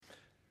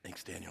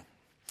Thanks, Daniel.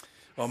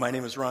 Well, my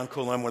name is Ron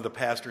Cole. I'm one of the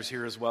pastors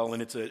here as well,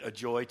 and it's a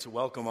joy to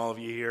welcome all of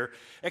you here.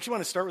 I actually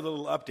want to start with a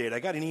little update.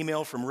 I got an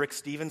email from Rick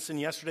Stevenson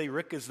yesterday.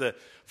 Rick is the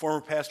former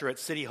pastor at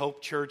City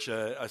Hope Church,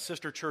 a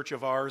sister church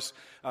of ours.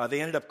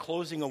 They ended up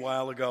closing a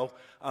while ago.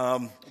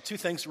 Two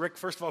things. Rick,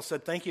 first of all,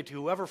 said thank you to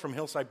whoever from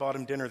Hillside bought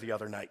him dinner the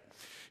other night.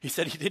 He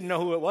said he didn't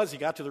know who it was. He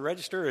got to the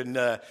register,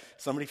 and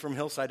somebody from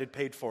Hillside had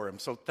paid for him.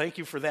 So thank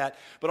you for that.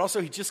 But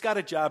also, he just got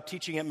a job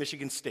teaching at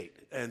Michigan State.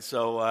 And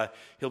so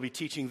he'll be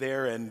teaching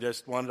there, and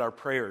just wanted our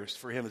prayers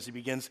for him as he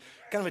begins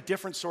kind of a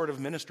different sort of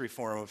ministry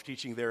for him of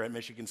teaching there at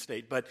Michigan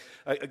State. But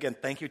again,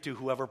 thank you to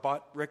whoever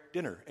bought Rick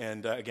dinner.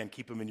 And again,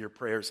 keep him in your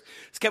prayers.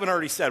 As Kevin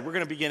already said, we're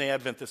going to begin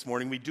Advent this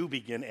morning. We do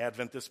begin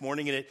Advent this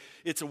morning, and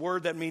it's a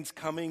word that means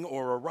coming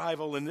or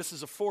arrival. And this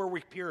is a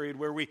 4-week period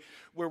where we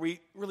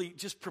really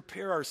just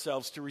prepare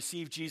ourselves to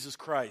receive Jesus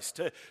Christ,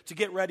 to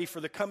get ready for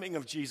the coming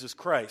of Jesus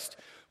Christ.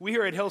 We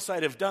here at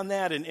Hillside have done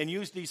that and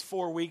used these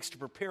 4 weeks to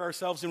prepare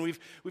ourselves, and we've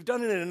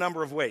done it in a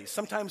number of ways.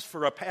 Sometimes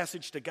for a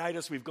passage to guide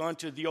us, we've gone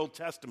to the Old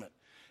Testament,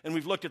 and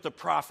we've looked at the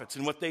prophets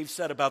and what they've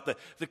said about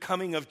the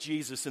coming of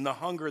Jesus and the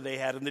hunger they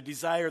had and the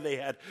desire they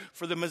had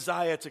for the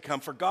Messiah to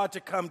come, for God to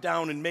come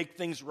down and make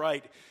things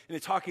right. And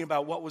it's talking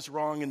about what was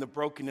wrong in the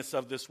brokenness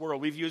of this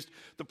world. We've used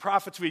the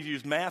prophets, we've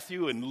used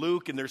Matthew and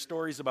Luke and their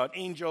stories about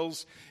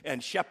angels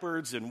and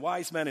shepherds and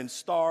wise men and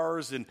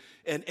stars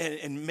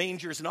and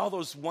mangers and all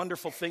those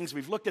wonderful things.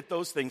 We've looked at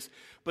those things.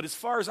 But as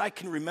far as I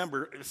can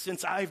remember,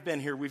 since I've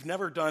been here, we've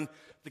never done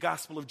the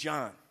Gospel of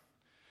John.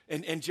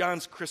 And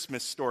John's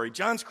Christmas story.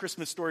 John's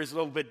Christmas story is a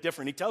little bit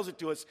different. He tells it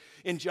to us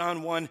in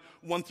John 1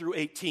 through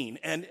 18.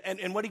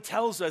 And what he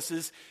tells us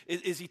is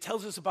he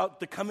tells us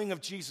about the coming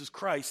of Jesus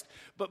Christ,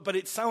 but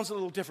it sounds a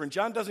little different.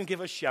 John doesn't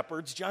give us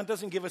shepherds. John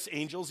doesn't give us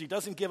angels. He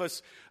doesn't give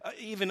us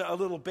even a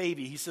little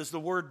baby. He says the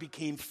Word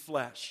became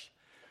flesh.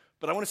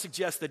 But I want to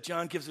suggest that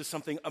John gives us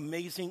something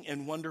amazing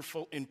and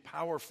wonderful and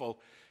powerful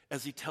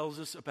as he tells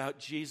us about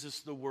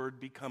Jesus, the Word,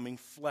 becoming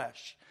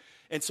flesh.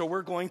 And so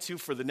we're going to,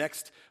 for the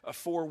next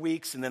 4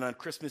 weeks, and then on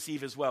Christmas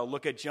Eve as well,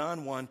 look at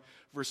John 1,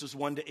 verses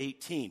 1 to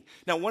 18.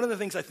 Now, one of the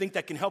things I think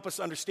that can help us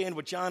understand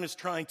what John is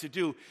trying to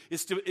do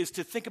is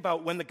to think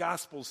about when the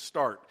Gospels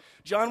start.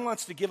 John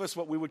wants to give us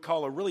what we would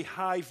call a really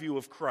high view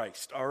of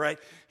Christ, all right?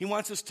 He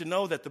wants us to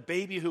know that the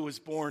baby who was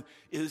born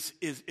is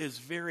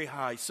very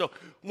high. So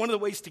one of the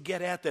ways to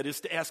get at that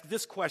is to ask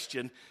this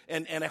question,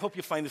 and I hope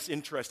you find this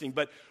interesting,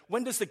 but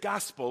when does the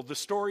Gospel, the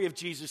story of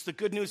Jesus, the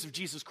good news of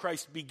Jesus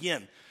Christ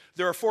begin?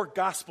 There are 4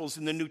 Gospels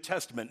in the New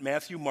Testament,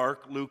 Matthew,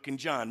 Mark, Luke, and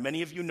John.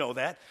 Many of you know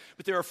that.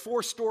 But there are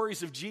 4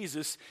 stories of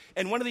Jesus,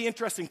 and one of the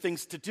interesting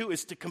things to do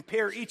is to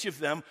compare each of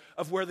them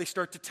of where they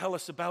start to tell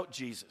us about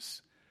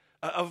Jesus,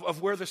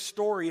 of where the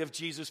story of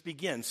Jesus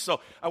begins. So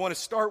I want to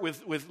start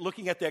with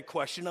looking at that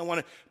question. I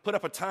want to put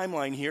up a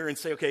timeline here and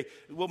say, okay,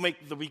 we'll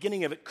make the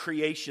beginning of it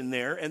creation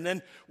there, and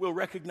then we'll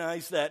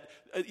recognize that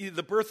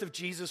the birth of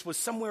Jesus was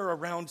somewhere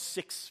around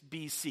 6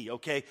 BC,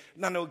 okay?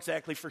 Not know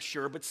exactly for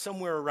sure, but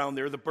somewhere around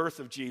there, the birth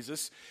of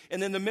Jesus. And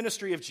then the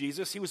ministry of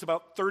Jesus, he was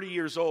about 30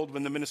 years old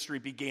when the ministry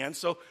began,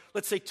 so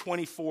let's say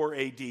 24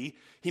 AD.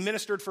 He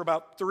ministered for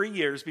about 3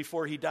 years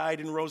before he died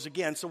and rose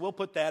again, so we'll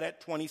put that at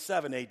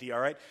 27 AD,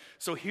 all right?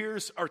 So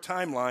here's our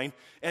timeline,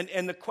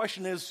 and the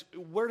question is,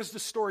 where does the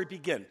story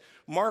begin?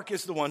 Mark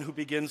is the one who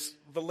begins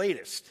the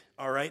latest,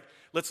 all right?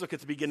 Let's look at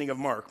the beginning of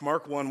Mark.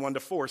 Mark 1 to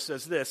 4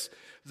 says this,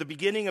 the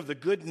beginning of the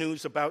good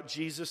news about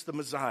Jesus the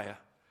Messiah,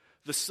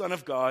 the Son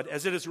of God.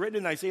 As it is written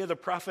in Isaiah the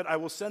prophet, I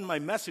will send my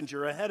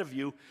messenger ahead of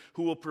you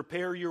who will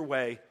prepare your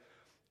way.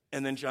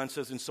 And then John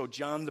says, and so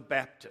John the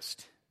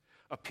Baptist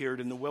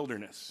appeared in the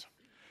wilderness.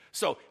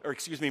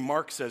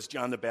 Mark says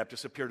John the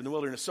Baptist appeared in the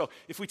wilderness. So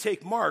if we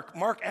take Mark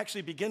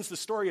actually begins the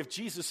story of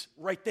Jesus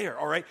right there,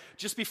 all right?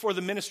 Just before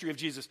the ministry of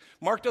Jesus.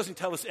 Mark doesn't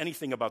tell us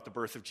anything about the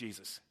birth of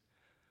Jesus.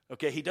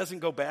 Okay, he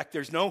doesn't go back.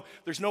 There's no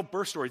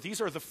birth story. These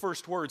are the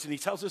first words. And he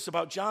tells us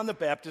about John the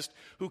Baptist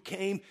who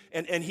came,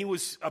 and he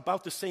was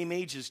about the same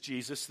age as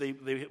Jesus.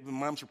 The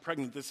moms were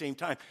pregnant at the same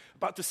time,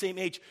 about the same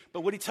age.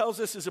 But what he tells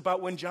us is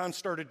about when John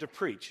started to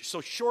preach. So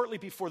shortly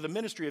before the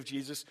ministry of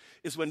Jesus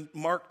is when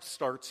Mark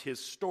starts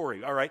his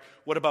story. All right,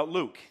 what about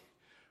Luke?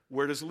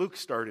 Where does Luke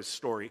start his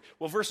story?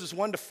 Well, verses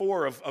 1 to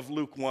 4 of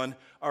Luke 1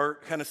 are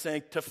kind of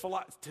saying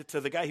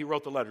to the guy who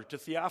wrote the letter, to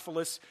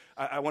Theophilus,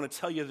 I want to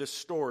tell you this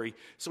story.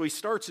 So he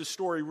starts his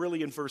story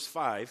really in verse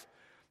 5,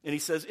 and he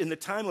says, in the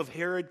time of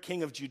Herod,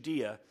 king of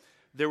Judea,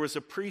 there was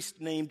a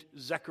priest named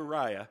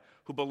Zechariah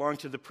who belonged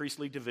to the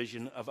priestly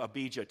division of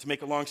Abijah. To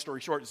make a long story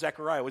short,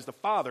 Zechariah was the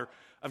father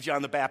of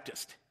John the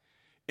Baptist.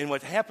 And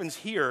what happens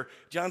here,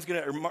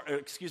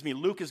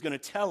 Luke is going to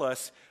tell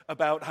us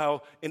about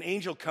how an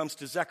angel comes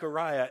to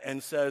Zechariah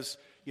and says,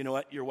 you know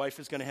what, your wife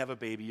is going to have a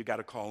baby, you got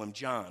to call him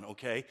John,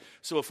 okay?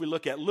 So if we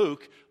look at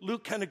Luke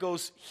kind of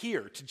goes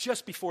here to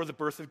just before the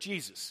birth of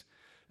Jesus,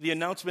 the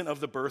announcement of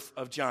the birth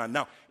of John.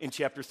 Now, in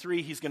chapter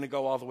 3, he's going to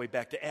go all the way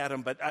back to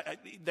Adam, but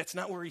that's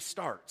not where he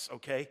starts,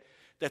 okay?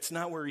 That's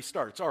not where he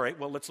starts. All right,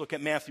 well, let's look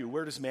at Matthew.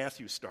 Where does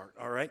Matthew start,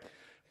 all right?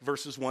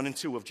 verses 1 and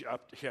 2 of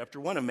chapter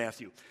 1 of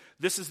Matthew.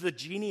 This is the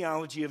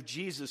genealogy of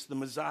Jesus, the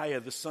Messiah,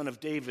 the son of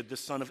David, the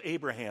son of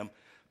Abraham.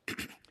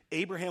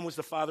 Abraham was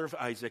the father of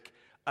Isaac.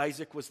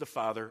 Isaac was the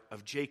father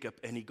of Jacob,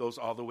 and he goes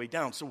all the way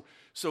down. So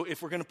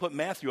if we're going to put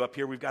Matthew up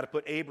here, we've got to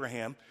put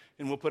Abraham,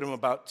 and we'll put him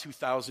about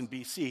 2000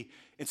 BC.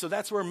 And so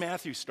that's where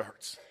Matthew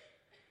starts.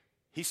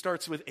 He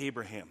starts with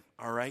Abraham,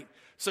 all right?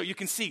 So you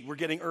can see we're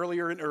getting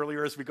earlier and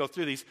earlier as we go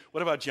through these.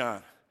 What about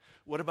John?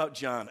 What about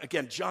John?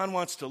 Again, John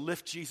wants to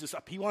lift Jesus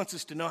up. He wants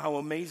us to know how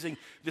amazing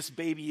this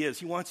baby is.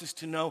 He wants us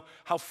to know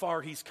how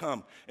far he's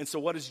come. And so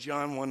what does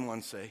John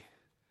 1:1 say?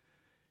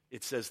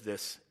 It says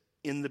this,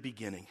 in the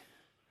beginning.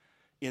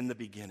 In the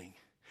beginning.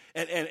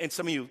 And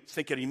some of you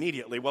think it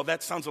immediately, well,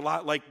 that sounds a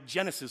lot like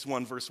Genesis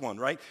 1, verse 1,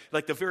 right?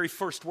 Like the very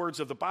first words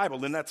of the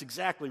Bible, and that's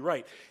exactly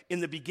right. In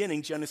the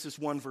beginning, Genesis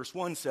 1, verse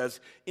 1 says,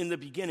 in the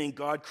beginning,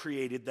 God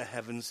created the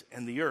heavens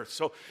and the earth.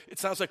 So it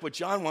sounds like what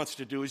John wants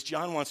to do is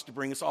John wants to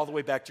bring us all the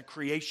way back to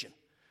creation.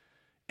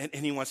 And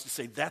he wants to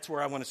say, that's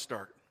where I want to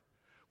start.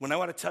 When I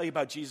want to tell you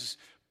about Jesus,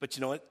 but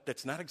you know what?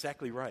 That's not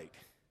exactly right.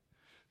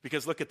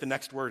 Because look at the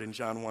next word in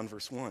John 1,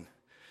 verse 1.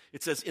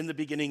 It says, in the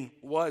beginning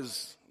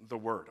was the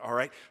Word, all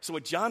right? So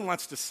what John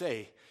wants to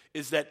say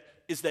is that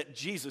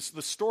Jesus,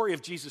 the story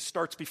of Jesus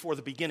starts before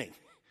the beginning.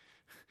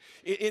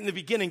 In the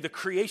beginning, the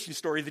creation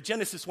story, the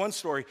Genesis 1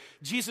 story,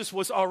 Jesus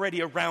was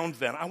already around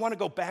then. I want to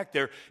go back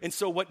there. And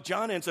so what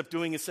John ends up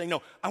doing is saying,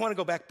 no, I want to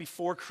go back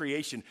before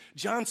creation.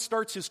 John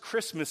starts his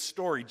Christmas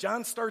story.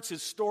 John starts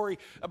his story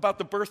about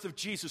the birth of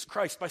Jesus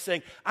Christ by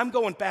saying, I'm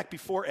going back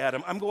before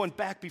Adam. I'm going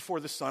back before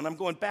the sun. I'm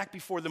going back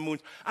before the moon.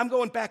 I'm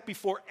going back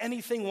before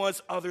anything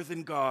was other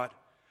than God.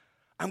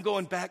 I'm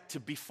going back to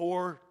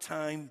before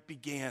time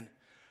began.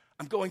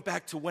 I'm going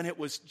back to when it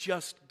was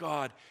just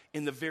God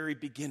in the very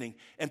beginning.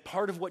 And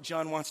part of what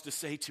John wants to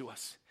say to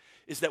us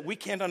is that we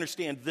can't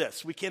understand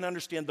this. We can't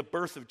understand the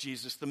birth of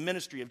Jesus, the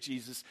ministry of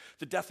Jesus,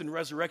 the death and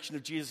resurrection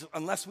of Jesus,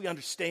 unless we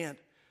understand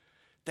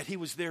that he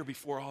was there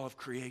before all of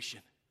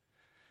creation.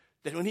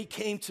 That when he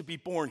came to be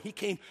born, he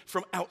came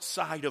from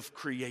outside of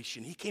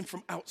creation. He came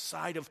from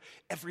outside of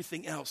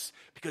everything else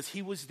because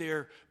he was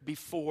there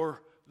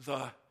before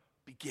the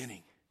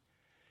beginning.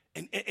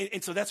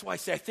 And so that's why I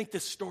say I think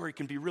this story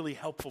can be really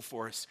helpful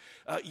for us.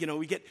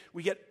 We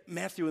get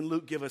Matthew and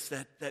Luke give us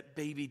that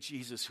baby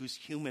Jesus who's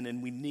human,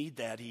 and we need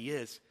that. He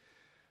is.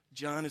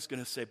 John is going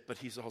to say, but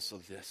he's also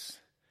this.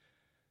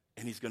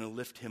 And he's going to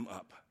lift him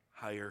up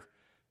higher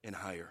and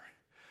higher.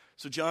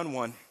 So John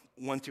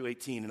 1 through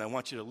 18, and I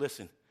want you to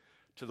listen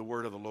to the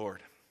word of the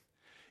Lord.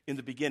 In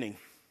the beginning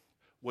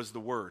was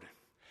the Word,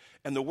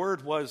 and the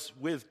Word was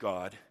with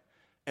God,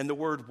 and the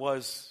Word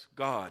was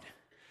God.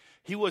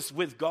 He was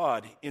with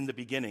God in the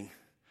beginning.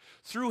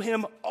 Through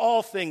him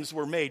all things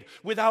were made.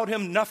 Without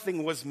him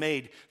nothing was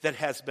made that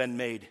has been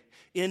made.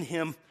 In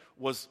him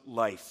was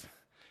life,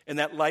 and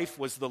that life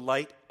was the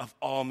light of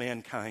all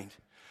mankind.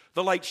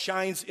 The light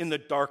shines in the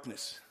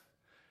darkness,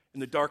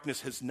 and the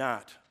darkness has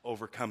not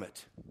overcome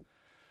it.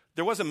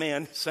 There was a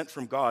man sent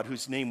from God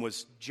whose name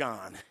was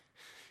John.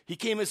 He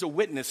came as a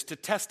witness to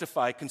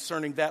testify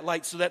concerning that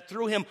light, so that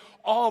through him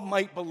all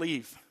might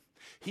believe.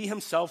 He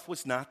himself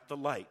was not the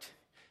light.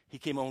 He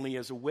came only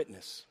as a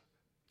witness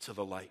to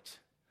the light.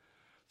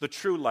 The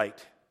true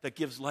light that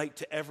gives light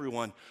to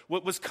everyone.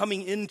 What was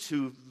coming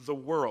into the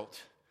world.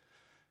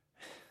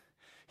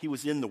 He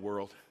was in the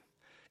world.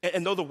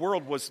 And though the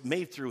world was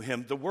made through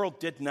him, the world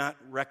did not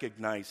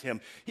recognize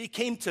him. He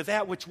came to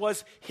that which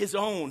was his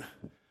own,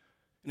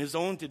 and his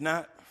own did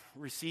not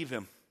receive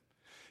him.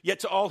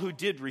 Yet to all who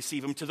did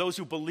receive him, to those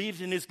who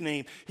believed in his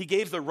name, he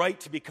gave the right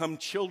to become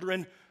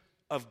children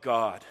of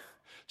God.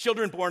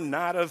 Children born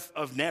not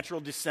of natural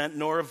descent,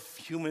 nor of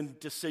human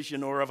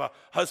decision, or of a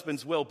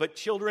husband's will, but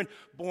children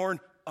born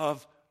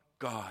of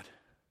God.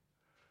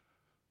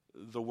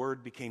 The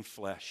Word became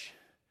flesh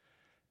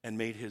and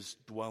made his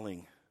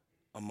dwelling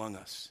among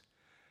us.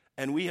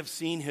 And we have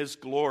seen his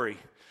glory,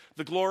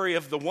 the glory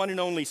of the one and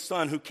only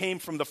Son who came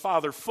from the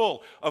Father,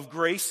 full of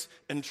grace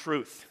and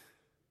truth.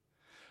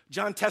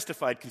 John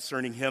testified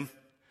concerning him.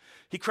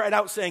 He cried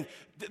out saying,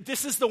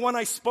 this is the one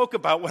I spoke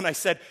about when I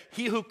said,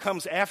 he who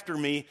comes after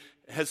me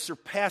has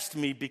surpassed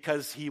me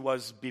because he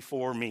was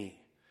before me.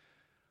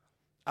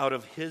 Out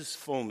of his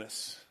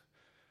fullness,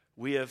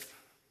 we have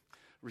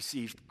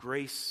received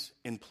grace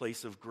in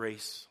place of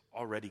grace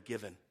already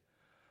given.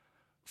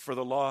 For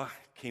the law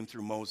came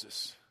through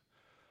Moses.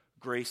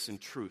 Grace and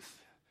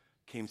truth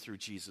came through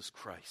Jesus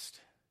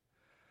Christ.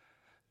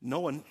 No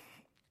one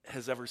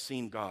has ever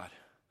seen God,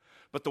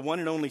 but the one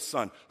and only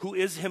Son, who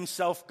is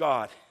himself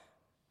God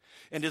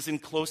and is in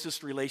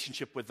closest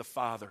relationship with the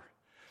Father,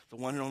 the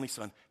one and only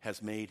Son,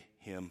 has made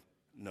him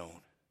known.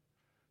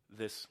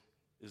 This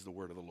is the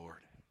word of the Lord.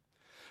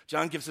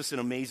 John gives us an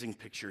amazing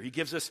picture. He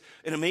gives us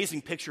an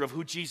amazing picture of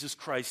who Jesus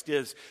Christ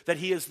is, that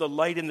he is the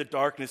light in the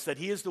darkness, that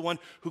he is the one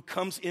who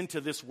comes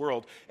into this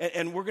world.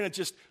 And we're going to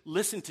just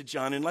listen to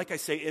John. And like I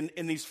say,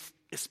 in these,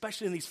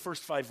 especially in these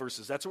first 5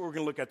 verses, that's what we're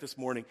going to look at this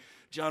morning.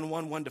 John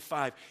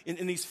 1:1-5.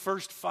 In these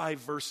first 5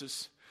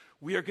 verses,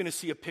 we are going to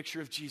see a picture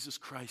of Jesus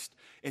Christ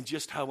and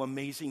just how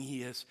amazing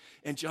he is.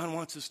 And John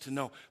wants us to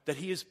know that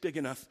he is big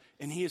enough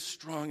and he is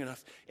strong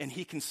enough and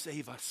he can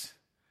save us.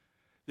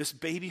 This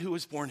baby who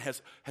was born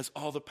has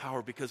all the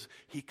power because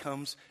he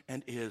comes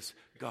and is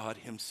God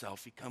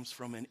himself. He comes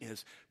from and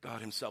is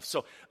God himself.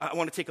 So I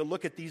want to take a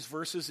look at these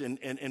verses,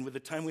 and with the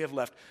time we have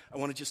left, I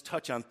want to just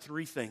touch on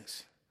three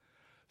things.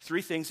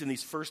 Three things in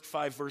these first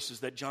 5 verses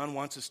that John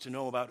wants us to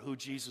know about who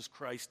Jesus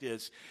Christ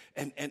is,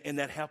 and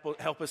that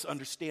help us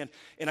understand,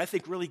 and I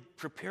think really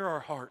prepare our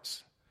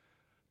hearts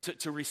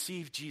to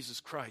receive Jesus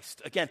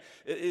Christ. Again,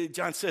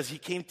 John says he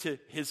came to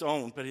his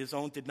own, but his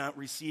own did not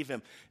receive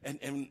him.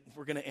 And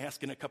we're going to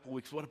ask in a couple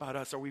weeks, what about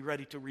us? Are we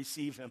ready to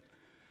receive him?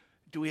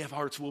 Do we have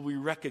hearts? Will we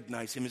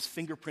recognize him? His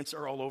fingerprints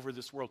are all over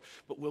this world,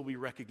 but will we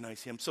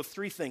recognize him? So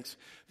 3 things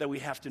that we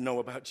have to know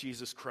about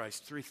Jesus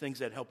Christ. 3 things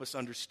that help us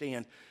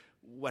understand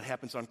what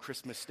happens on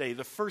Christmas Day.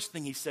 The first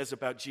thing he says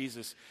about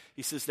Jesus,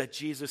 he says that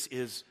Jesus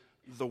is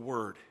the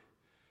Word.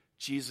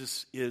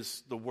 Jesus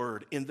is the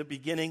Word. In the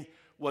beginning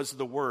was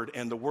the Word,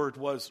 and the Word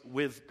was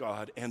with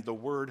God, and the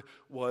Word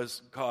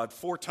was God.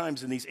 4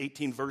 times in these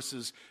 18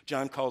 verses,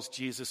 John calls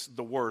Jesus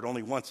the Word.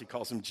 Only once he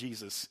calls him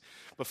Jesus,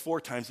 but 4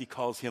 times he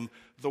calls him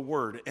the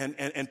Word.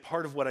 And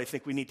part of what I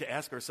think we need to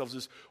ask ourselves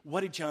is,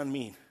 what did John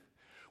mean?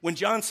 When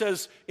John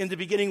says, in the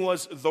beginning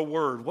was the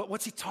Word,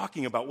 what's he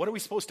talking about? What are we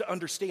supposed to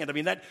understand? I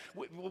mean,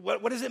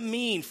 what does it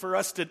mean for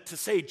us to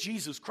say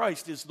Jesus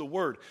Christ is the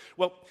Word?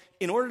 Well,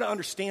 in order to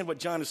understand what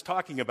John is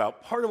talking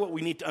about, part of what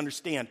we need to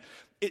understand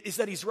is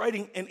that he's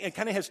writing and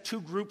kind of has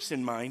 2 groups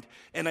in mind,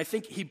 and I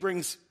think he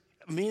brings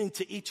meaning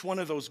to each one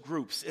of those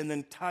groups and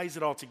then ties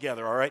it all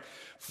together, all right?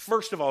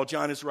 First of all,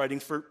 John is writing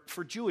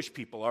for Jewish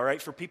people, all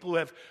right? For people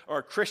who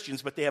are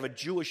Christians, but they have a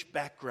Jewish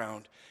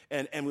background.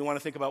 And we want to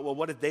think about, well,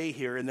 what did they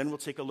hear? And then we'll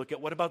take a look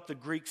at, what about the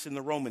Greeks and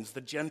the Romans,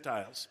 the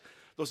Gentiles,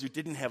 those who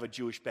didn't have a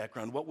Jewish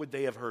background? What would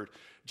they have heard?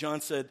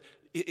 John said,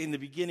 in the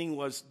beginning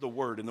was the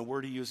Word, and the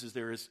word he uses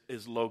there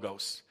is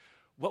logos.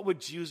 What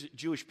would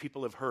Jewish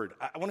people have heard?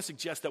 I want to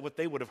suggest that what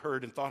they would have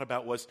heard and thought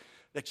about was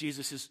that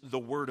Jesus is the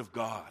Word of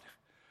God.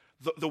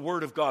 The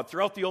Word of God.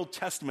 Throughout the Old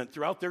Testament,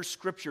 throughout their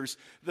scriptures,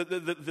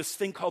 this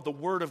thing called the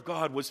Word of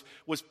God was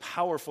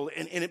powerful,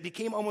 and it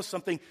became almost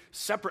something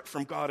separate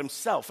from God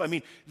himself. I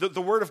mean,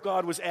 the Word of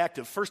God was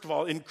active, first of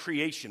all, in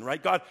creation,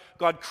 right?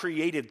 God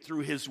created through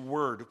his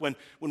Word. When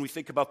we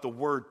think about the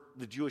Word,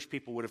 the Jewish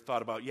people would have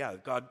thought about, yeah,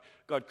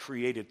 God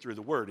created through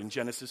the Word. In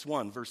Genesis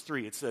 1, verse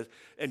 3, it says,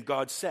 and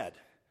God said,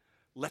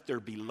 let there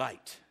be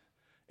light.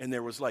 And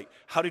there was light.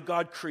 How did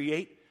God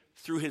create?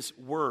 Through his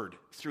word,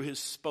 through his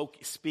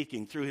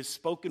speaking, through his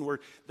spoken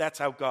word. That's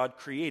how God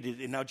created.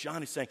 And now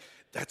John is saying,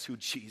 that's who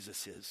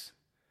Jesus is.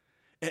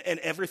 And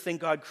everything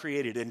God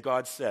created, and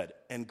God said,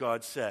 and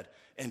God said,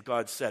 and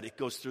God said. It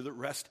goes through the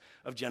rest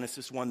of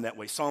Genesis 1 that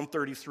way. Psalm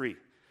 33,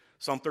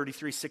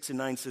 6 and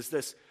 9 says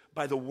this,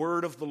 by the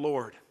word of the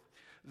Lord,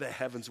 the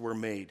heavens were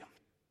made.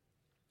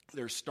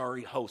 Their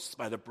starry hosts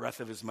by the breath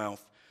of his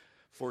mouth.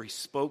 For he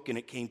spoke and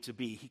it came to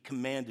be. He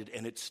commanded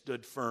and it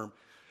stood firm.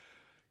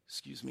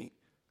 Excuse me.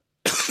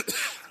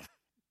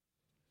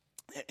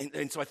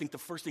 And so I think the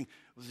first thing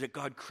was that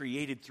God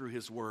created through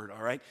his word,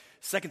 all right?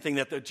 Second thing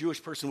that the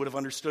Jewish person would have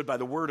understood by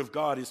the word of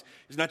God is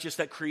not just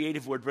that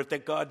creative word, but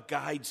that God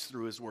guides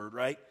through his word,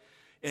 right?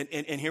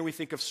 And here we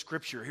think of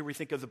Scripture. Here we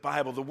think of the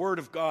Bible. The Word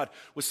of God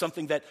was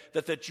something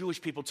that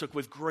Jewish people took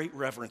with great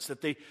reverence,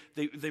 that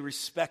they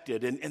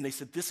respected. And they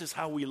said, this is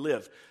how we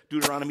live.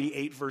 Deuteronomy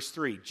 8, verse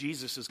 3.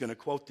 Jesus is going to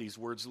quote these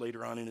words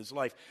later on in his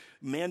life.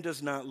 Man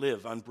does not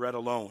live on bread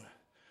alone,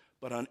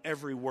 but on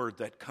every word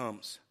that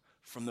comes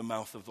from the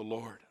mouth of the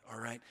Lord, all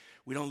right?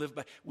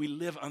 We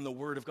live on the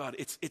Word of God.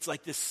 It's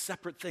like this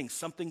separate thing,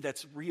 something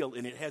that's real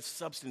and it has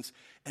substance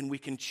and we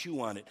can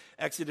chew on it.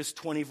 Exodus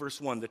 20,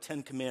 verse 1, the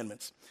 10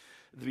 Commandments.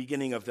 The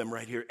beginning of them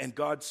right here. And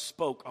God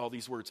spoke all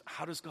these words.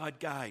 How does God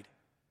guide?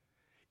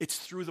 It's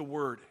through the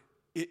Word.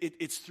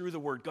 It's through the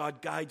Word.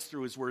 God guides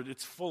through his Word.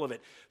 It's full of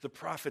it. The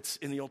prophets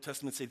in the Old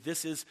Testament say,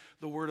 this is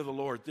the Word of the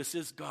Lord. This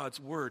is God's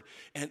Word.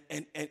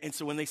 And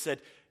so when they said,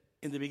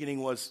 in the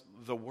beginning was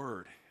the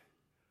Word,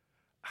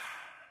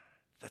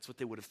 that's what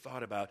they would have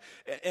thought about.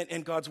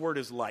 And God's Word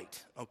is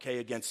light. Okay,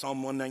 again,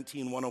 Psalm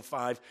 119,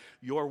 105,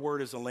 your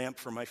Word is a lamp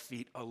for my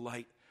feet, a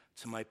light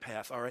to my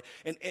path, all right?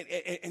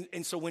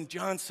 And so when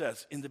John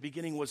says, in the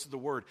beginning was the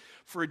Word,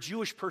 for a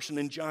Jewish person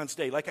in John's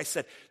day, like I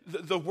said,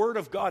 the Word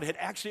of God had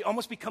actually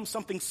almost become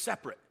something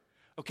separate,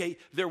 okay?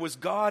 There was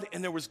God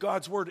and there was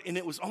God's Word, and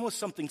it was almost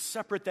something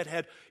separate that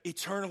had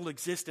eternal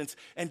existence.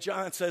 And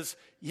John says,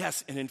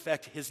 yes, and in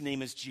fact, his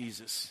name is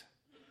Jesus.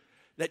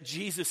 That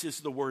Jesus is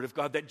the Word of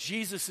God, that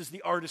Jesus is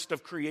the artist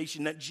of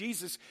creation, that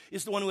Jesus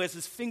is the one who has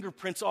his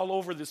fingerprints all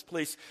over this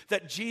place,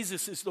 that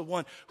Jesus is the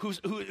one who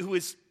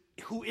is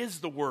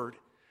the Word.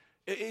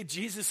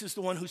 Jesus is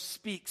the one who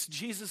speaks.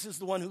 Jesus is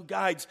the one who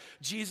guides.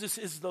 Jesus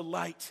is the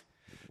light.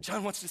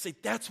 John wants to say,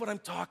 that's what I'm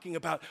talking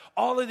about.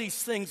 All of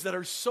these things that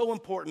are so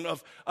important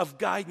of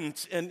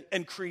guidance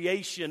and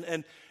creation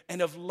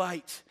and of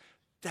light.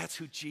 That's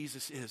who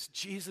Jesus is.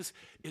 Jesus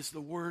is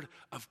the Word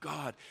of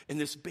God. And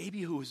this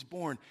baby who was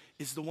born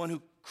is the one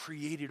who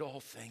created all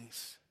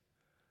things.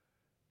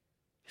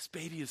 This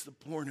baby is the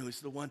born who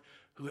is the one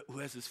who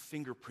has his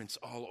fingerprints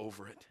all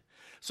over it.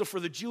 So for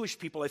the Jewish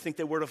people, I think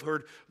they would have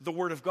heard the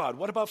Word of God.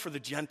 What about for the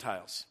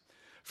Gentiles?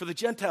 For the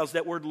Gentiles,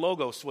 that word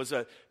logos was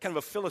a kind of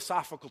a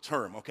philosophical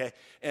term, okay?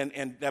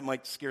 And that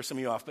might scare some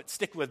of you off, but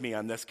stick with me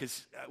on this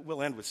because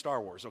we'll end with Star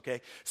Wars,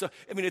 okay? So,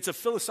 it's a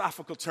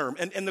philosophical term.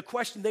 And the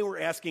question they were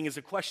asking is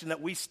a question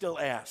that we still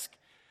ask.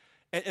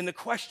 And the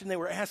question they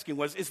were asking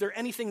was, is there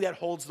anything that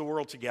holds the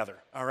world together,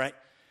 all right?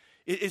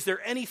 Is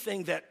there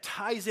anything that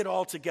ties it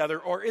all together,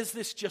 or is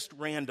this just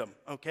random,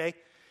 okay?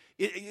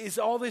 Is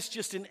all this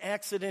just an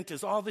accident?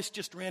 Is all this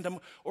just random?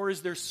 Or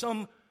is there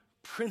some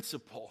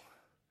principle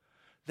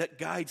that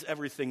guides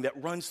everything,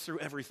 that runs through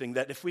everything,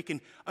 that if we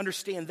can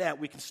understand that,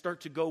 we can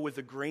start to go with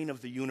the grain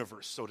of the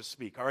universe, so to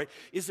speak, all right?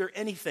 Is there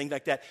anything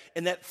like that?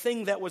 And that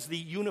thing that was the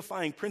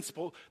unifying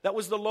principle, that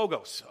was the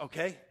Logos,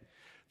 okay?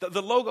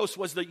 The Logos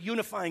was the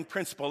unifying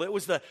principle. It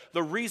was the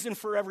reason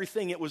for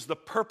everything. It was the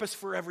purpose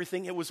for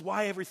everything. It was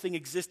why everything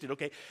existed,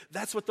 okay?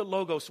 That's what the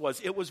Logos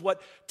was. It was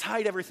what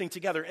tied everything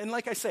together. And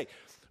like I say,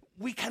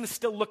 we kind of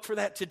still look for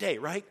that today,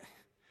 right?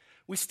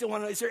 We still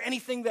want to know, is there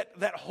anything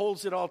that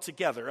holds it all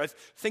together? I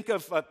think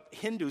of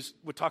Hindus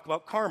would talk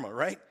about karma,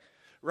 right?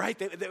 Right?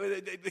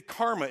 The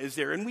karma is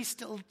there. And we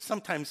still,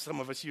 sometimes some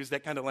of us use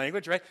that kind of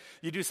language, right?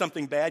 You do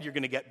something bad, you're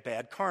going to get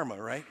bad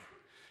karma, right?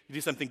 You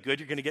do something good,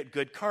 you're going to get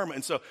good karma.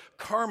 And so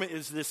karma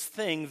is this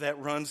thing that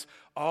runs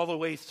all the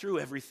way through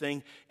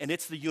everything, and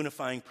it's the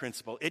unifying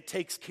principle. It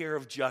takes care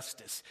of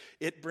justice.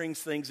 It brings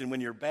things, and when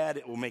you're bad,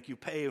 it will make you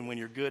pay, and when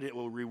you're good, it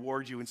will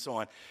reward you, and so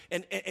on.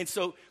 And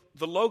so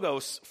the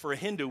Logos for a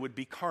Hindu would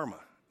be karma,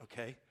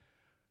 okay?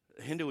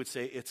 A Hindu would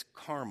say it's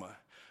karma.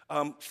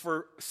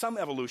 For some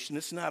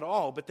evolutionists, not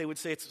all, but they would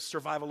say it's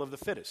survival of the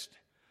fittest.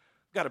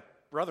 I've got a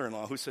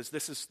brother-in-law who says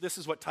this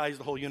is what ties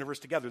the whole universe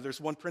together. There's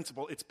one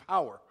principle, it's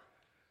power.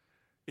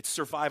 It's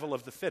survival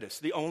of the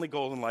fittest. The only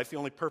goal in life, the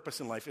only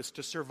purpose in life is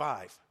to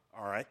survive,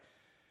 all right?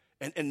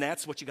 And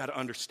that's what you got to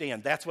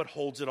understand. That's what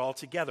holds it all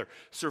together,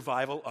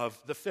 survival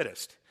of the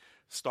fittest.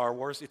 Star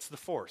Wars, it's the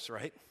Force,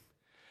 right?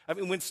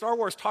 When Star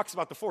Wars talks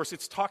about the Force,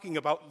 it's talking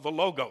about the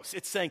Logos.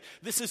 It's saying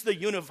this is the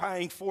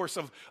unifying force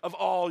of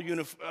all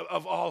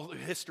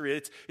history.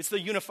 It's the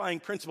unifying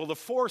principle. The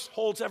Force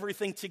holds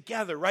everything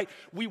together, right?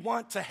 We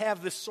want to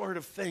have this sort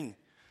of thing.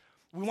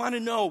 We want to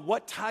know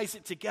what ties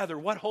it together,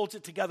 what holds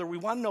it together. We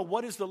want to know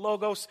what is the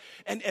Logos,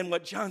 and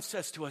what John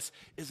says to us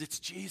is it's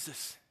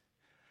Jesus.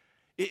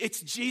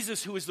 It's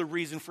Jesus who is the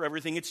reason for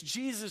everything. It's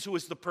Jesus who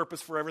is the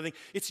purpose for everything.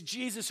 It's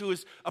Jesus who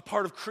is a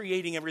part of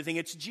creating everything.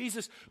 It's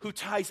Jesus who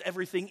ties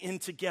everything in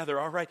together,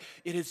 all right?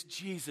 It is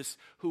Jesus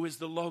who is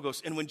the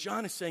Logos. And when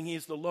John is saying he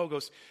is the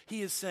Logos,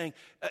 he is saying,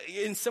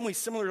 in some ways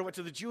similar to what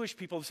to the Jewish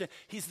people say,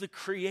 he's the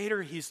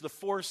creator, he's the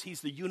force,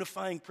 he's the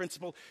unifying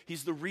principle,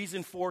 he's the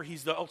reason for,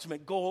 he's the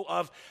ultimate goal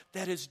of.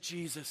 That is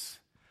Jesus.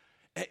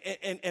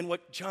 And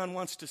what John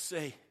wants to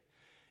say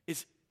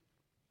is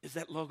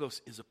that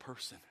Logos is a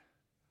person.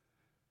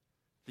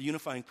 The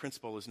unifying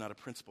principle is not a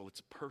principle, it's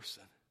a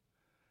person.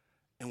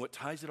 And what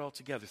ties it all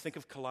together, think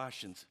of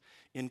Colossians.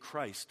 In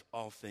Christ,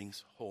 all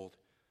things hold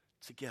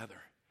together.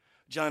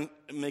 John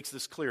makes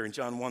this clear in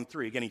John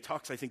 1:3. Again, he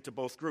talks, I think, to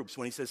both groups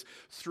when he says,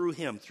 through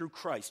him, through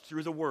Christ,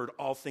 through the Word,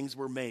 all things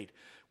were made.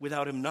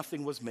 Without him,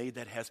 nothing was made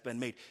that has been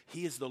made.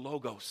 He is the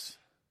Logos.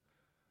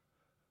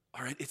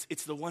 All right,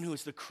 it's the one who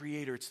is the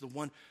creator.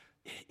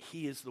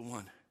 He is the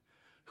one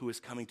who is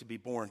coming to be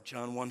born.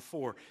 John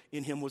 1:4,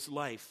 in him was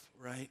life,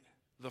 right?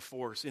 The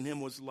Force. In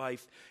him was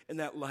life, and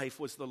that life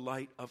was the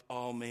light of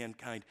all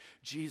mankind.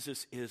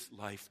 Jesus is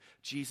life.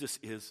 Jesus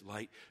is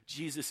light.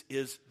 Jesus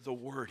is the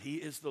Word. He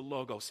is the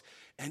Logos.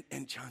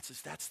 And John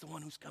says, that's the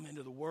one who's come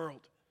into the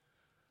world.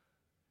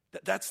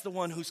 That's the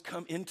one who's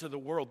come into the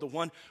world, the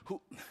one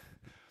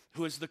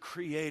who is the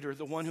creator,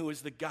 the one who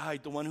is the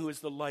guide, the one who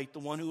is the light, the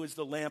one who is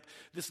the lamp,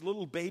 this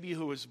little baby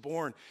who was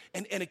born.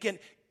 And again,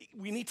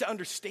 we need to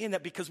understand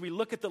that because we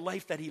look at the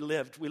life that he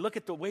lived, we look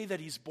at the way that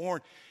he's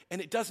born,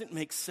 and it doesn't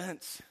make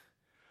sense.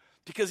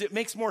 Because it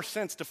makes more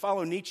sense to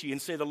follow Nietzsche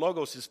and say the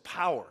Logos is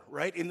power,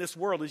 right? In this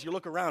world, as you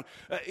look around,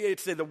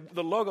 it's the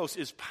Logos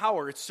is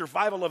power. It's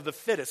survival of the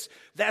fittest.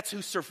 That's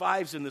who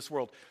survives in this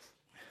world.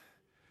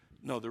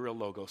 No, the real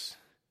Logos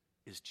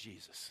is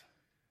Jesus.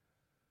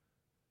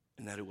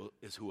 And that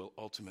is who will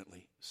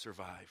ultimately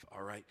survive,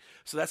 all right?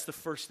 So that's the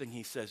first thing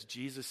he says.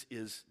 Jesus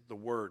is the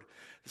Word.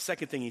 The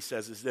second thing he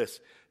says is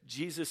this.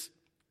 Jesus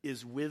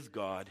is with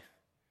God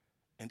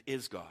and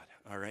is God,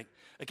 all right?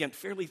 Again,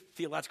 fairly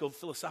theological,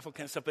 philosophical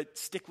kind of stuff, but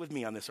stick with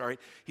me on this, all right?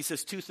 He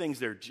says two things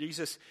there.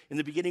 Jesus, in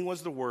the beginning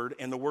was the Word,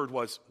 and the Word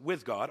was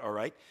with God, all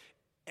right?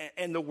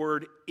 And the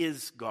Word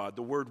is God.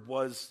 The Word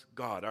was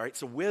God, all right?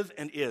 So with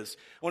and is.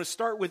 I want to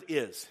start with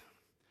is.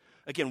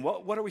 Again,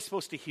 what are we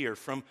supposed to hear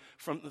from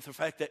the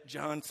fact that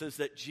John says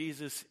that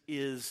Jesus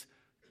is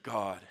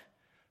God?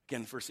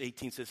 Again, verse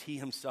 18 says he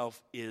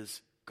himself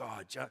is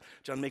God.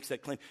 John makes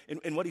that claim.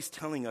 And what he's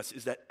telling us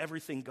is that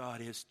everything God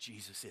is,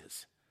 Jesus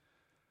is.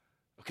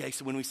 Okay,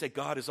 so when we say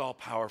God is all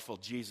powerful,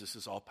 Jesus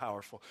is all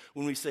powerful.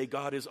 When we say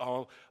God is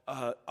all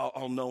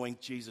knowing,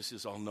 Jesus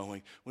is all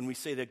knowing. When we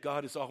say that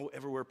God is all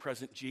everywhere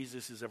present,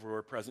 Jesus is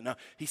everywhere present. Now,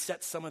 he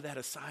set some of that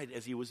aside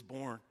as he was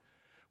born.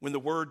 When the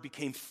Word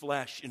became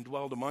flesh and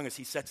dwelled among us,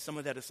 he set some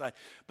of that aside.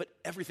 But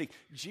everything,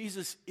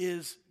 Jesus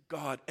is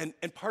God. And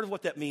part of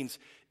what that means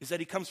is that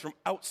he comes from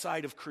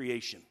outside of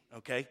creation,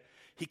 okay?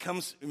 He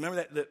comes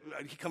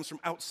from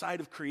outside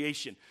of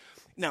creation.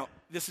 Now,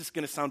 this is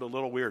going to sound a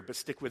little weird, but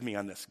stick with me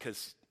on this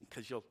because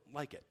you'll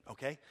like it,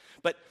 okay?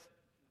 But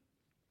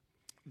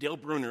Dale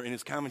Bruner, in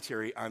his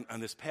commentary on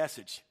this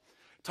passage,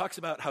 talks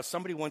about how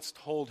somebody once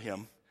told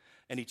him,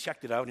 and he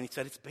checked it out, and he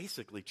said it's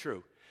basically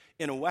true.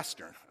 In a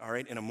Western, all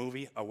right, in a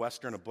movie, a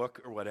Western, a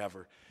book, or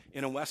whatever,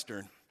 in a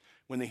Western,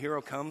 when the hero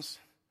comes,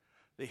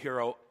 the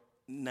hero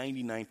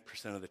 99%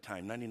 of the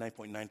time,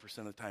 99.9%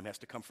 of the time has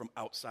to come from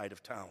outside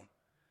of town.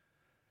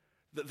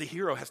 The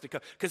hero has to come,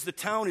 because the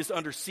town is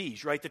under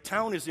siege, right? The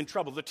town is in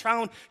trouble. The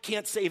town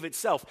can't save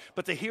itself,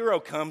 but the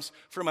hero comes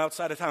from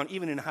outside of town.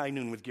 Even in High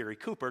Noon with Gary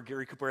Cooper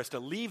has to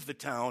leave the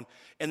town,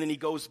 and then he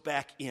goes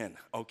back in,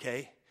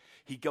 okay?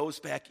 He goes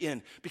back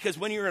in. Because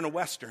when you're in a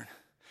Western,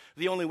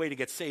 the only way to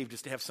get saved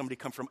is to have somebody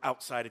come from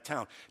outside of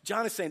town.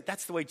 John is saying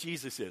that's the way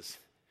Jesus is.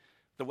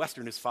 The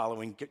Western is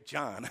following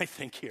John, I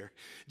think, here.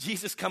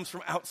 Jesus comes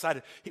from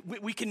outside.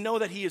 We can know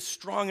that he is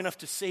strong enough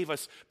to save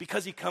us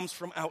because he comes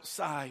from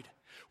outside.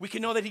 We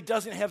can know that he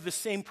doesn't have the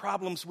same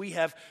problems we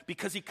have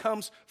because he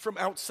comes from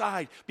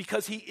outside,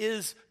 because he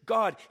is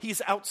God.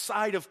 He's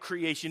outside of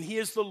creation. He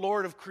is the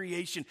Lord of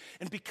creation.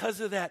 And because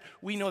of that,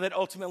 we know that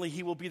ultimately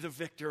he will be the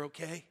victor,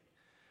 okay?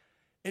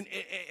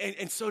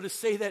 And so to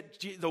say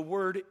that the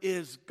Word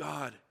is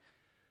God,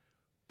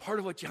 part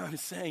of what John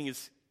is saying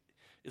is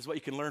what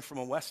you can learn from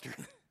a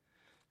Western,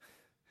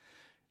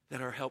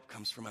 that our help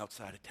comes from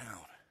outside of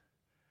town.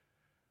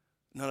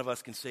 None of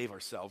us can save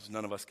ourselves.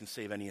 None of us can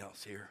save any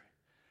else here.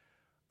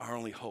 Our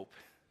only hope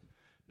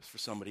is for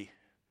somebody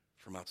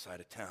from outside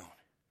of town,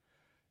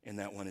 and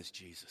that one is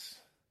Jesus.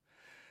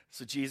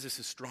 So Jesus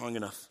is strong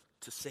enough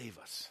to save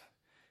us.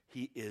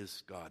 He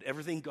is God.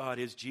 Everything God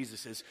is,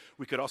 Jesus is.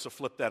 We could also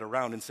flip that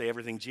around and say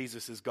everything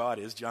Jesus is, God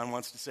is. John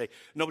wants to say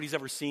nobody's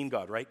ever seen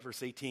God, right?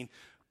 Verse 18.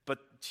 But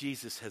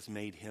Jesus has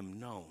made him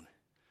known.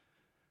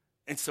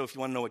 And so if you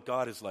want to know what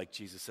God is like,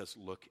 Jesus says,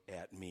 look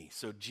at me.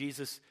 So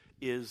Jesus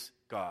is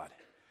God.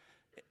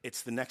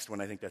 It's the next one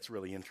I think that's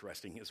really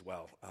interesting as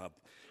well.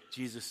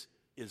 Jesus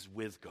is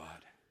with God.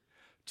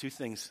 Two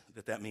things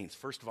that means.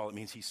 First of all, it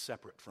means he's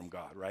separate from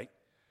God, right?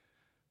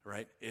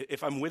 Right?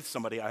 If I'm with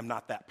somebody, I'm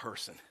not that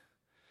person.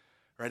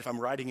 Right? If I'm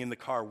riding in the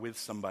car with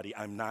somebody,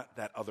 I'm not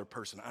that other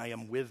person. I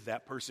am with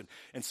that person.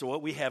 And so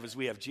what we have is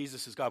we have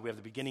Jesus as God. We have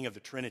the beginning of the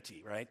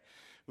Trinity, right?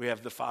 We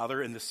have the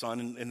Father and the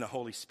Son and the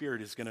Holy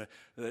Spirit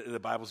the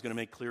Bible's going to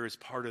make clear as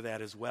part of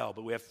that as well.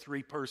 But we have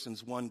three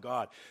persons, one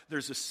God.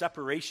 There's a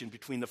separation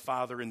between the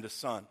Father and the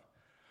Son.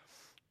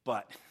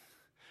 But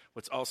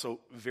what's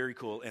also very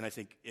cool, and I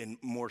think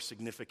more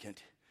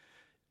significant,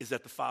 is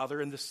that the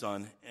Father and the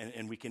Son,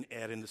 and we can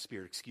add in the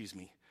Spirit,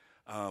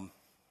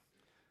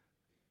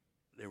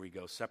 there we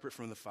go, separate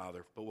from the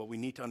Father. But what we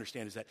need to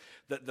understand is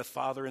that the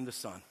Father and the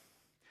Son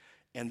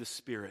and the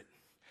Spirit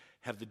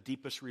have the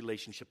deepest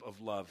relationship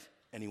of love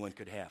anyone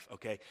could have,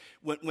 okay?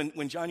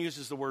 When John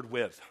uses the word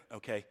with,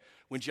 okay?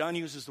 When John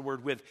uses the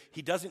word with,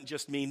 he doesn't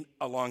just mean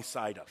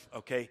alongside of,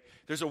 okay?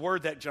 There's a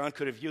word that John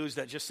could have used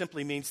that just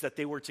simply means that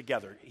they were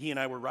together. He and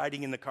I were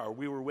riding in the car.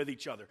 We were with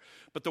each other.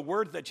 But the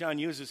word that John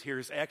uses here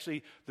is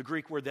actually the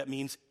Greek word that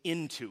means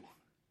into.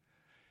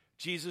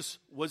 Jesus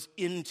was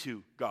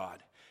into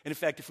God. And in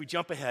fact, if we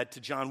jump ahead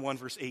to John 1,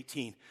 verse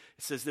 18,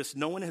 it says this: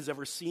 no one has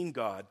ever seen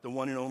God, the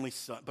one and only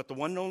Son, but the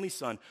one and only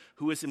Son,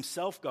 who is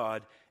himself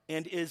God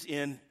and is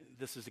in,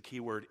 this is the key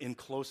word, in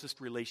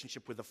closest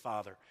relationship with the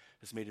Father,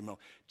 has made him known.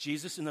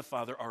 Jesus and the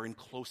Father are in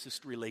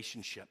closest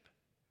relationship.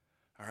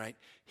 All right?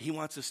 He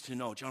wants us to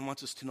know, John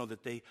wants us to know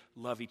that they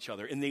love each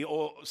other. In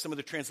some of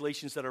the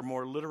translations that are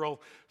more literal,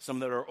 some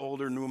that are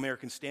older, New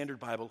American Standard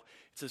Bible,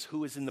 it says,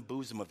 who is in the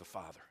bosom of the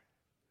Father.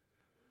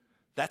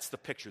 That's the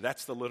picture.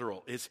 That's the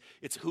literal. It's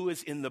who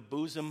is in the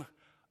bosom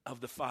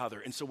of the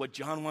Father. And so what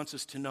John wants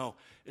us to know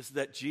is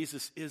that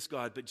Jesus is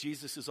God, but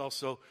Jesus is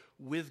also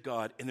with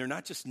God. And they're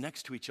not just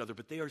next to each other,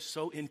 but they are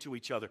so into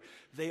each other.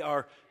 They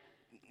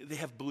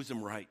have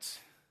bosom rights,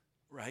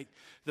 right?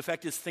 The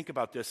fact is, think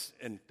about this,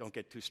 and don't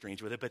get too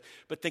strange with it,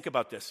 but think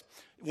about this.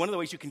 One of the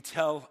ways you can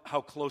tell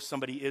how close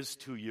somebody is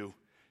to you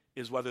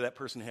is whether that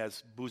person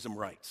has bosom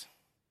rights,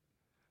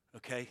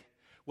 okay?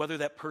 Whether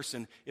that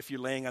person, if you're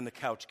laying on the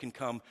couch, can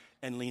come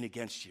and lean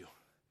against you.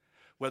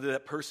 Whether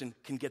that person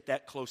can get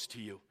that close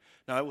to you.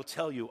 Now, I will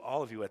tell you,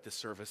 all of you at this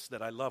service,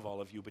 that I love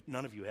all of you, but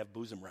none of you have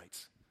bosom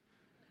rights.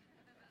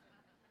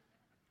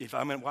 If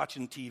I'm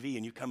watching TV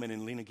and you come in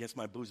and lean against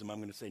my bosom, I'm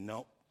going to say,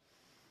 no,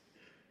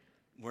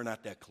 we're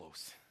not that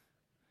close.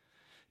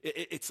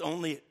 It's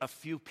only a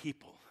few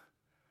people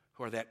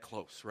who are that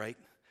close, right?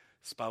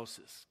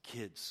 Spouses,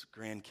 kids,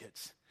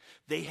 grandkids.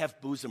 They have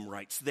bosom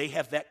rights. They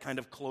have that kind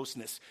of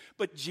closeness.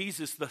 But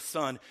Jesus, the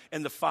Son,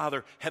 and the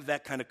Father have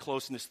that kind of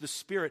closeness. The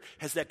Spirit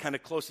has that kind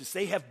of closeness.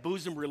 They have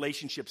bosom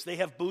relationships. They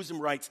have bosom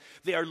rights.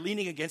 They are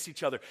leaning against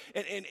each other.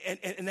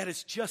 And that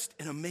is just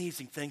an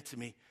amazing thing to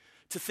me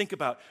to think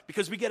about,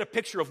 because we get a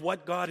picture of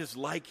what God is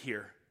like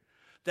here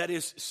that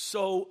is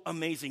so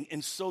amazing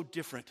and so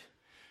different,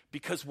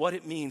 because what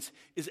it means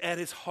is at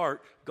his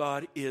heart,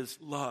 God is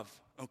love,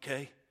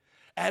 okay?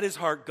 At his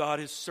heart, God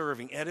is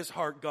serving. At his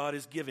heart, God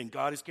is giving.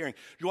 God is caring.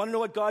 You want to know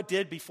what God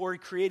did before he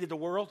created the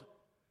world?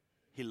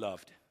 He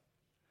loved.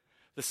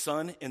 The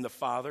Son and the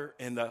Father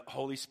and the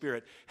Holy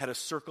Spirit had a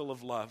circle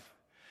of love.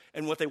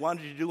 And what they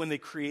wanted to do when they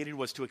created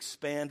was to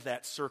expand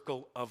that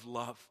circle of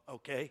love,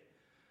 okay?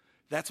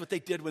 That's what they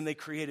did when they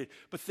created.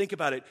 But think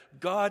about it.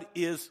 God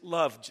is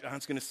love.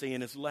 John's going to say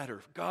in his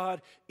letter,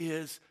 God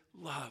is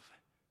love.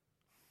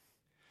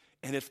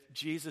 And if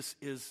Jesus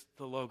is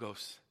the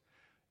Logos,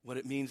 what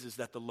it means is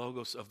that the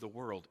Logos of the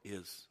world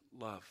is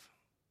love.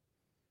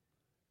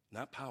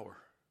 Not power,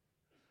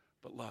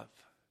 but love.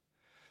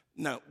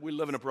 Now, we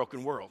live in a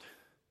broken world,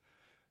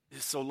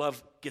 so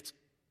love gets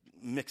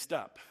mixed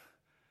up,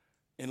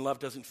 and love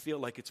doesn't feel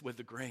like it's with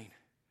the grain.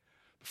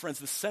 But friends,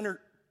 the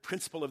center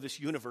principle of this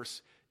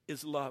universe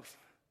is love.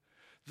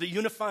 The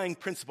unifying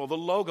principle, the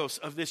Logos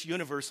of this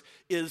universe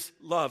is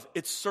love.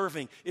 It's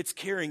serving, it's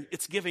caring,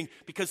 it's giving,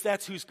 because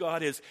that's whose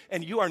God is.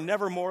 And you are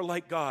never more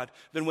like God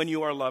than when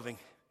you are loving.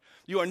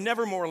 You are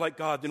never more like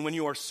God than when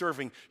you are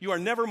serving. You are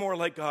never more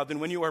like God than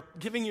when you are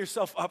giving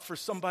yourself up for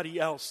somebody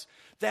else.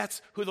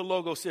 That's who the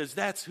Logos is.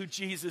 That's who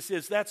Jesus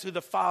is. That's who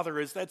the Father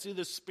is. That's who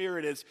the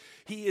Spirit is.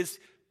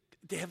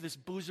 They have this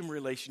bosom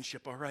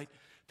relationship, all right?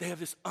 They have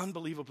this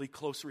unbelievably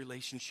close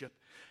relationship.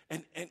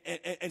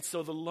 And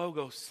so the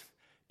Logos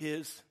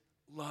is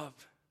love.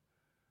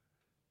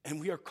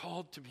 And we are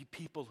called to be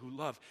people who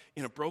love.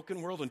 In a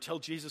broken world, until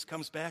Jesus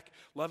comes back,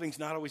 loving's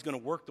not always going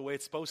to work the way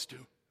it's supposed to.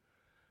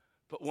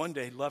 But one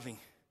day, loving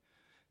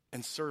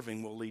and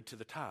serving will lead to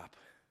the top.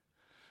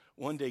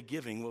 One day,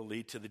 giving will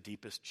lead to the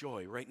deepest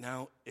joy. Right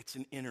now, it's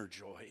an inner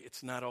joy.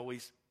 It's not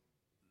always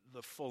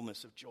the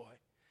fullness of joy.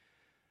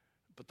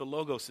 But the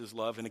Logos is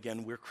love, and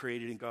again, we're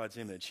created in God's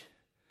image.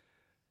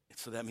 And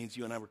so that means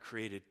you and I were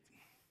created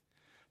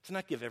to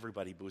not give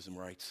everybody bosom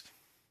rights,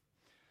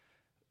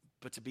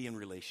 but to be in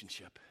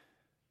relationship.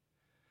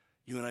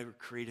 You and I were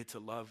created to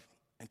love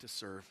and to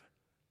serve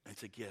and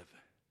to give.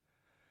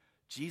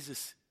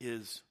 Jesus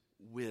is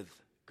with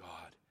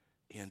God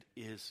and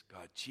is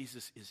God.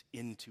 Jesus is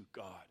into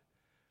God.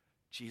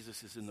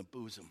 Jesus is in the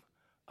bosom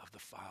of the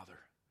Father.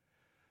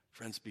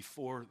 Friends,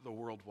 before the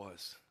world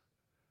was,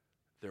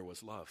 there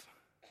was love.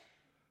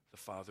 The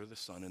Father, the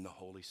Son, and the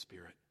Holy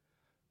Spirit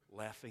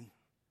laughing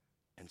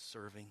and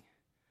serving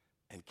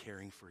and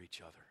caring for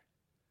each other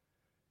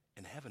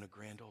and having a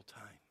grand old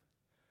time.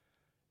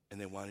 And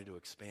they wanted to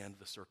expand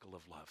the circle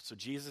of love. So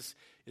Jesus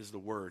is the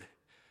Word.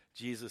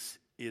 Jesus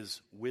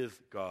is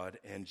with God,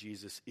 and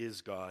Jesus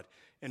is God.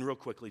 And real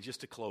quickly,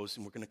 just to close,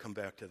 and we're going to come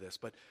back to this,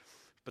 but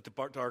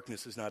the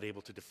darkness is not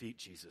able to defeat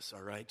Jesus,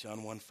 all right? John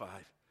 1:5.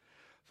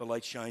 The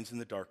light shines in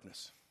the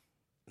darkness,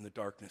 and the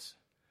darkness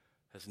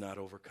has not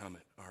overcome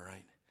it, all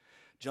right?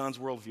 John's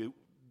worldview,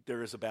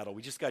 there is a battle.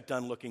 We just got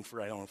done looking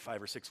for,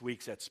 5 or 6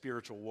 weeks at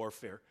spiritual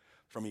warfare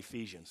from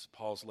Ephesians,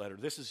 Paul's letter.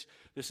 This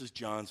is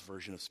John's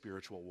version of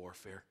spiritual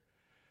warfare.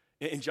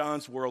 In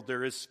John's world,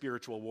 there is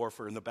spiritual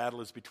warfare, and the battle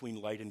is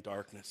between light and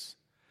darkness.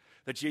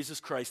 That Jesus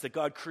Christ, that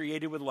God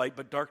created with light,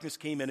 but darkness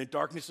came in, and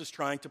darkness is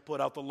trying to put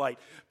out the light.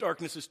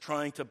 Darkness is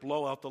trying to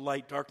blow out the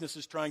light. Darkness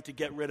is trying to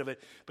get rid of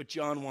it. But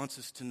John wants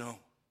us to know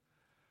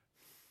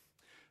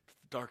that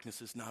the darkness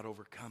has not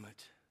overcome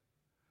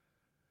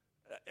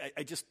it.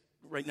 I just,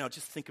 right now,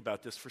 just think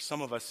about this. For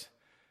some of us,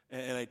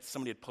 and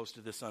somebody had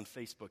posted this on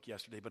Facebook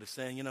yesterday, but it's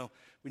saying,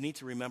 we need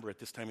to remember at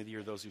this time of the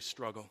year those who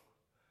struggle.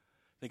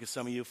 Think of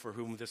some of you for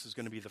whom this is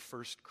going to be the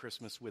first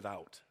Christmas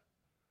without.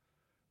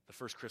 The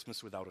first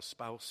Christmas without a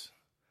spouse.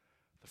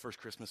 The first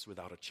Christmas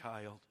without a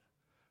child.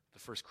 The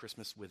first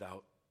Christmas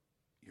without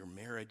your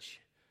marriage.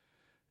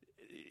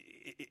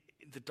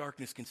 The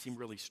darkness can seem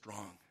really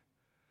strong.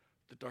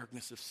 The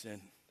darkness of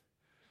sin.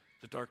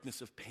 The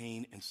darkness of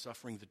pain and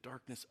suffering. The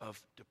darkness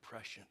of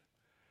depression.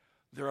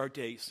 There are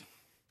days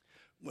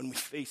when we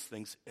face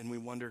things and we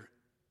wonder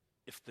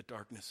if the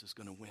darkness is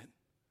going to win.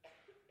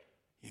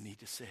 You need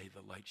to say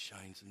the light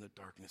shines in the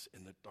darkness,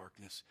 and the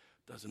darkness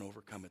doesn't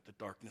overcome it. The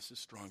darkness is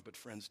strong, but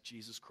friends,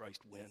 Jesus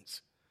Christ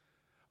wins.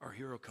 Our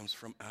hero comes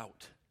from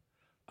out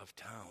of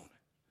town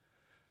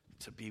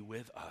to be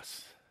with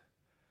us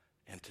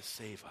and to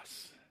save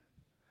us.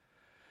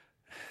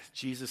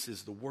 Jesus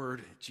is the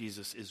Word.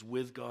 Jesus is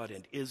with God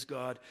and is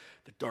God.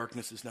 The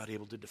darkness is not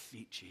able to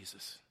defeat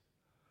Jesus.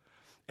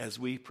 As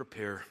we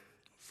prepare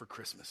for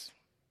Christmas,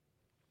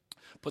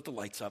 put the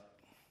lights up,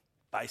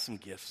 buy some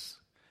gifts,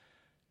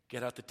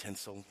 get out the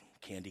tinsel,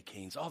 candy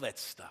canes, all that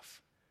stuff.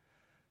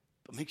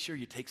 But make sure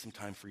you take some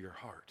time for your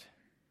heart.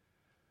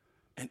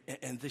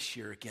 And this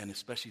year, again,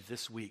 especially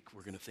this week,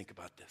 we're going to think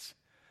about this.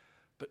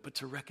 But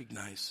to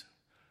recognize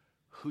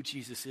who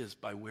Jesus is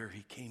by where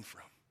he came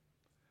from.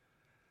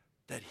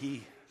 that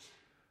he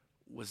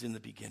was in the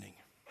beginning.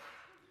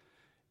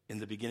 In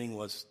the beginning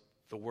was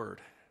the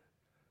Word,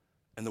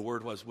 and the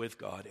Word was with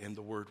God, and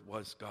the Word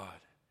was God.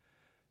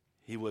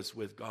 He was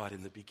with God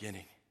in the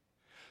beginning.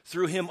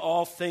 Through him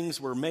all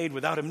things were made.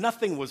 Without him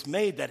nothing was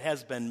made that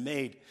has been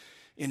made.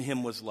 In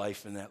him was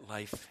life, and that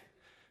life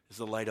is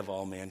the light of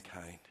all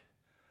mankind.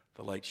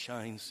 The light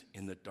shines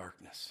in the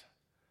darkness,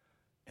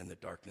 and the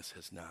darkness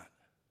has not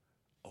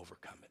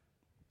overcome it.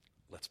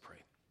 Let's pray.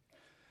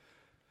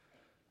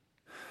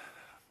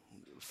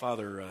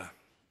 Father,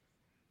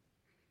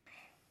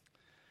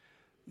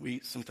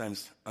 we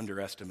sometimes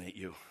underestimate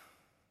you,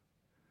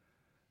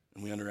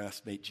 and we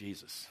underestimate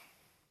Jesus.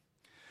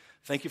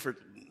 Thank you for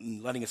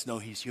letting us know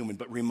he's human,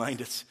 but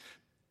remind us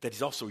that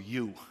he's also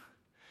you.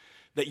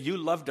 That you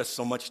loved us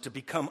so much to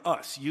become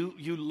us. You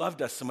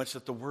loved us so much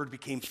that the Word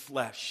became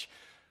flesh.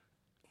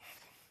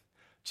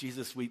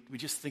 Jesus, we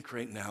just think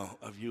right now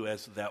of you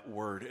as that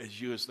Word,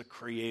 as you as the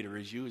Creator,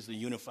 as you as the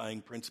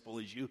unifying principle,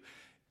 as you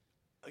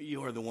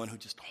are the one who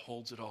just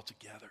holds it all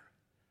together.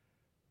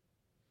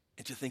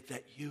 And to think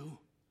that you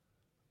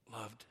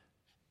loved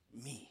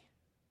me.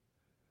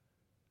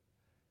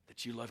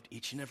 That you loved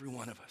each and every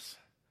one of us.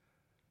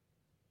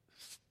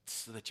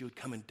 So that you would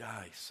come and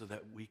die so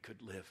that we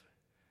could live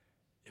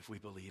if we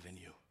believe in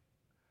you.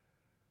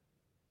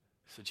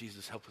 So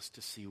Jesus, help us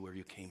to see where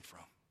you came from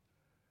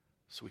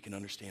so we can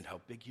understand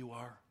how big you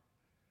are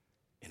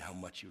and how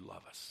much you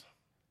love us.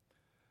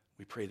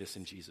 We pray this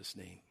in Jesus'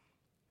 name.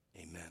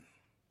 Amen.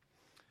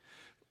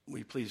 Will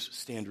you please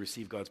stand to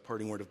receive God's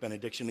parting word of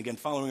benediction? Again,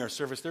 following our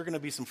service, there are going to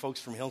be some folks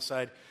from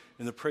Hillside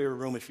in the prayer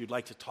room. If you'd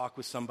like to talk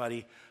with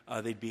somebody,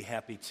 they'd be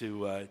happy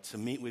to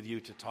meet with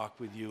you, to talk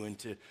with you, and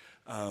to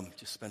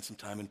just spend some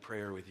time in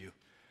prayer with you.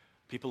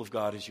 People of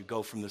God, as you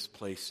go from this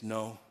place,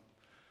 know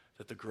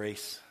that the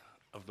grace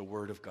of the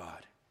Word of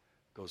God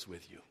goes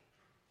with you.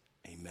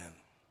 Amen.